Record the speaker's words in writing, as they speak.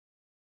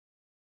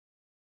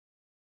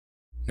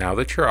Now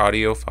that your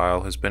audio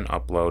file has been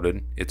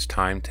uploaded, it's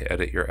time to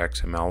edit your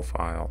XML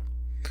file.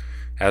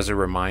 As a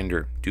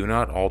reminder, do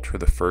not alter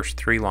the first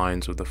 3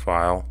 lines of the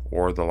file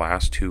or the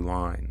last 2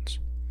 lines.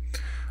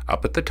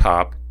 Up at the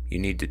top, you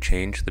need to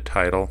change the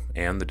title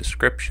and the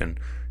description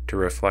to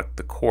reflect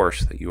the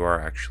course that you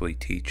are actually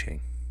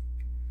teaching.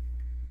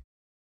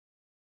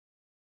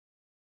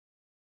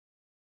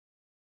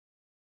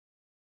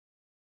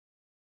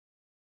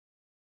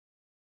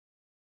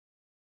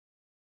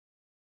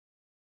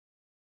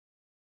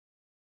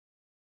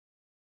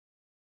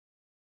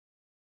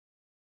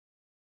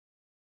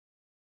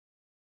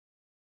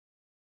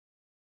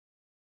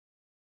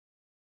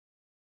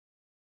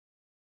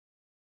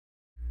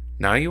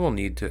 Now you will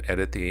need to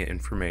edit the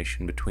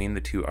information between the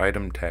 2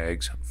 item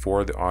tags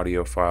for the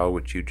audio file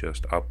which you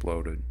just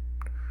uploaded.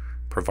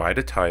 Provide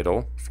a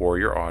title for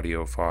your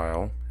audio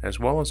file, as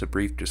well as a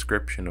brief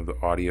description of the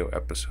audio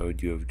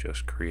episode you have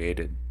just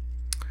created.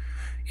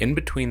 In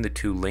between the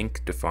 2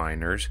 link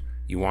definers,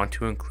 you want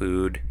to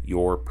include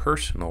your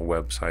personal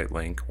website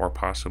link or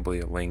possibly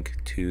a link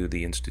to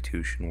the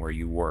institution where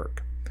you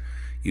work.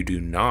 You do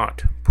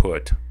not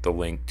put the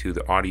link to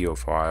the audio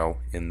file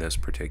in this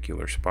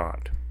particular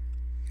spot.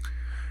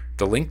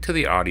 The link to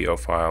the audio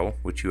file,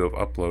 which you have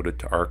uploaded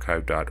to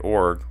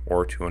archive.org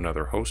or to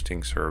another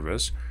hosting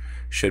service,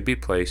 should be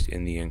placed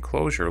in the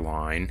enclosure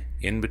line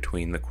in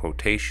between the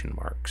quotation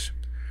marks.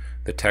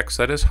 The text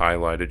that is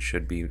highlighted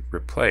should be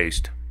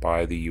replaced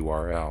by the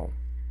URL.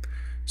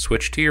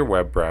 Switch to your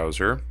web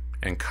browser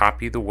and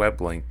copy the web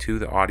link to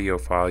the audio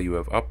file you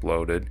have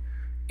uploaded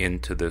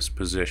into this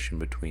position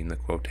between the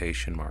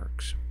quotation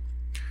marks.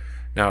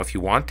 Now, if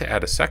you want to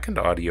add a second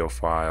audio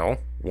file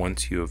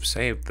once you have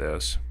saved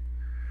this,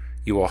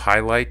 you will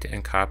highlight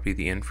and copy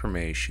the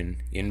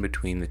information in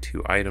between the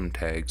 2 item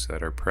tags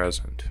that are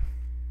present.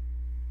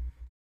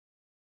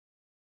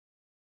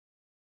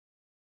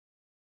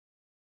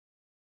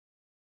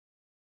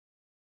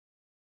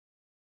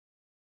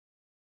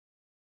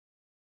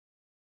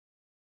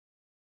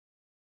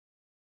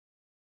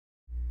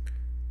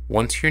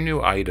 Once your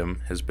new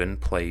item has been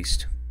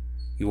placed,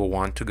 you will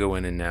want to go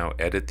in and now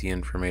edit the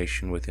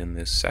information within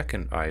this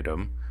second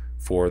item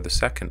for the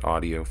second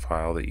audio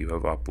file that you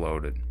have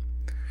uploaded.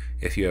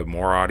 If you have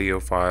more audio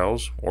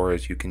files, or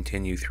as you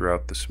continue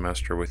throughout the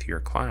semester with your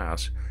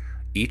class,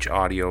 each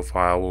audio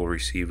file will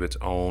receive its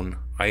own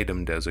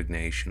item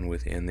designation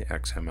within the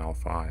XML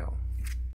file.